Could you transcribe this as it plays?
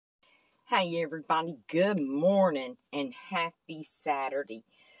Hey everybody, good morning and happy Saturday.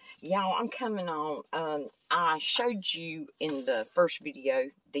 Y'all, I'm coming on. I showed you in the first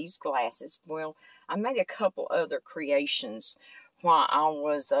video these glasses. Well, I made a couple other creations while I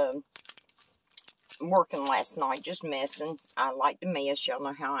was working last night, just messing. I like to mess, y'all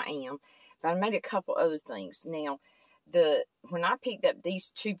know how I am. But I made a couple other things. Now, when I picked up these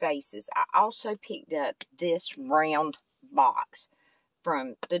two vases, I also picked up this round box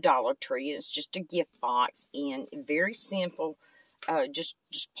from the Dollar Tree. It's just a gift box and very simple, just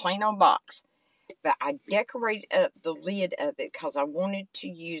plain old box. But I decorated up the lid of it because I wanted to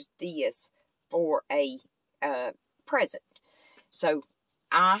use this for a present. So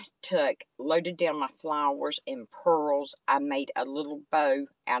I loaded down my flowers and pearls. I made a little bow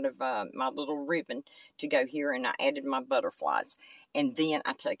out of my little ribbon to go here, and I added my butterflies. And then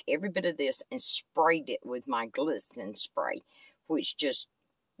I took every bit of this and sprayed it with my glistening spray, which just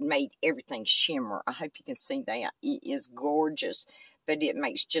made everything shimmer. I hope you can see that. It is gorgeous, but it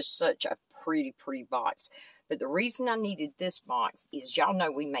makes just such a pretty box. But the reason I needed this box is, y'all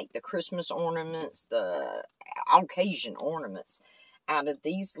know we make the Christmas ornaments, the occasion ornaments, out of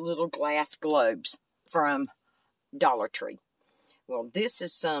these little glass globes from Dollar Tree. Well, this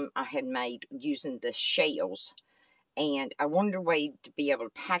is some I had made using the shells, and I wanted a way to be able to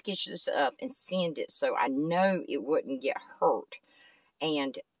package this up and send it so I know it wouldn't get hurt.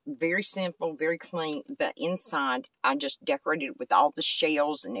 And very simple, very clean, but inside I just decorated it with all the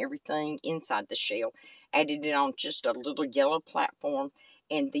shells and everything inside the shell. Added it on just a little yellow platform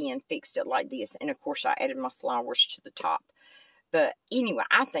and then fixed it like this. And of course I added my flowers to the top. But anyway,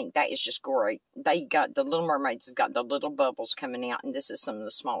 I think that is just great. They got the Little Mermaids has got the little bubbles coming out, and this is some of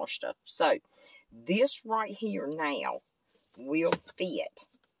the smaller stuff. So this right here now will fit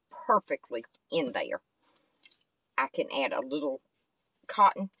perfectly in there. I can add a little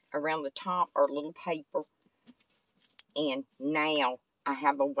cotton around the top or a little paper, and now I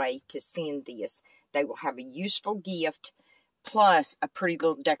have a way to send this. They will have a useful gift plus a pretty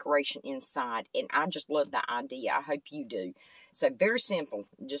little decoration inside, and I just love the idea. I hope you do. So very simple,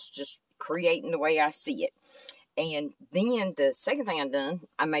 just creating the way I see it. And then the second thing I done,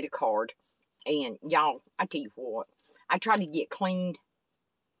 I made a card. And y'all, I tell you what, I tried to get clean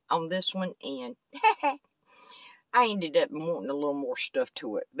on this one, and I ended up wanting a little more stuff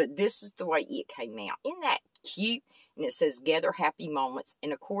to it. But this is the way it came out. Isn't that cute? And it says Gather Happy Moments.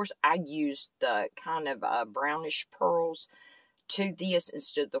 And of course, I used the kind of brownish pearls to this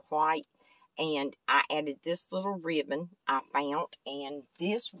instead of the white. And I added this little ribbon I found. And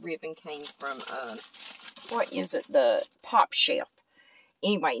this ribbon came from, what is it? The Pop Shelf.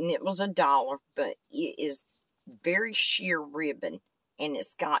 Anyway, and it was $1, but it is very sheer ribbon. And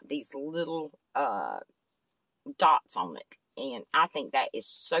it's got these little dots on it, and I think that is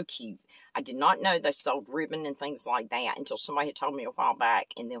so cute. I did not know they sold ribbon and things like that until somebody had told me a while back,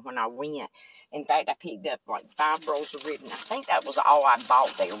 and then when I went, in fact, I picked up like 5 rolls of ribbon. I think that was all I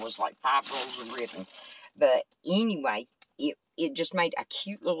bought there, was like 5 rolls of ribbon. But anyway, it just made a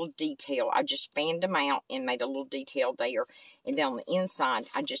cute little detail. I just fanned them out and made a little detail there, and then on the inside,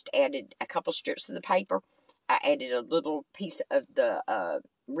 I just added a couple strips of the paper. I added a little piece of the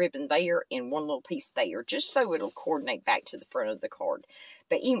ribbon there and one little piece there, just so it'll coordinate back to the front of the card.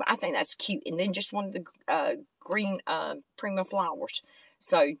 But anyway, I think that's cute. And then just one of the green Prima flowers.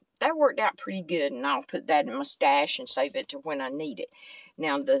 So that worked out pretty good, and I'll put that in my stash and save it to when I need it.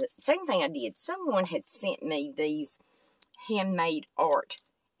 Now, the second thing I did, someone had sent me these handmade art,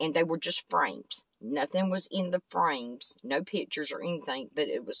 and they were just frames. Nothing was in the frames, no pictures or anything, but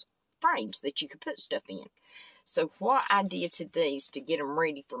it was frames that you could put stuff in. So what I did to these to get them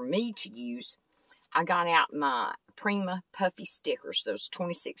ready for me to use, I got out my Prima Puffy stickers, those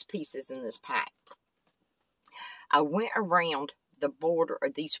 26 pieces in this pack. I went around the border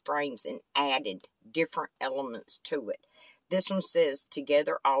of these frames and added different elements to it. This one says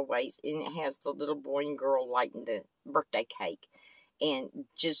Together Always, and it has the little boy and girl lighting the birthday cake. And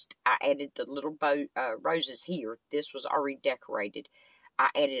just, I added the little roses here. This was already decorated. I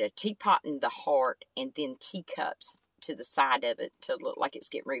added a teapot in the heart and then teacups to the side of it to look like it's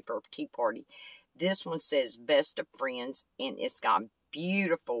getting ready for a tea party. This one says Best of Friends, and it's got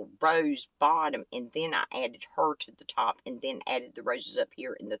beautiful rose bottom, and then I added her to the top and then added the roses up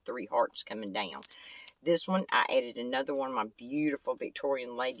here and the 3 hearts coming down. This one, I added another one of my beautiful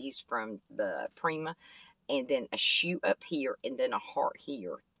Victorian ladies from the Prima, and then a shoe up here and then a heart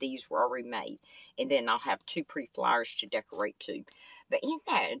here. These were already made. And then I'll have 2 pretty flowers to decorate too. But isn't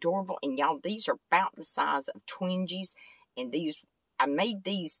that adorable? And y'all, these are about the size of twinsies. And these, I made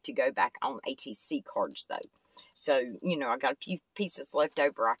these to go back on ATC cards though. So, you know, I got a few pieces left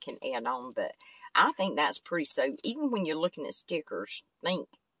over I can add on, but I think that's pretty. So even when you're looking at stickers, think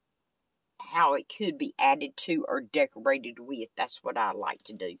how it could be added to or decorated with. That's what I like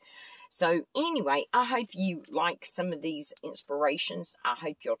to do. So anyway, I hope you like some of these inspirations. I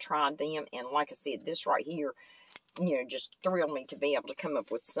hope you'll try them. And like I said, this right here, you know, just thrilled me to be able to come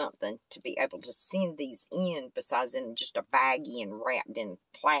up with something to be able to send these in, besides in just a baggie and wrapped in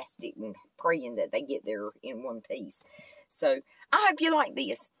plastic and praying that they get there in one piece. So I hope you like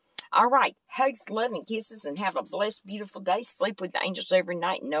this. All right, hugs, love, and kisses, and have a blessed, beautiful day. Sleep with the angels every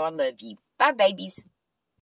night and know I love you. Bye, babies.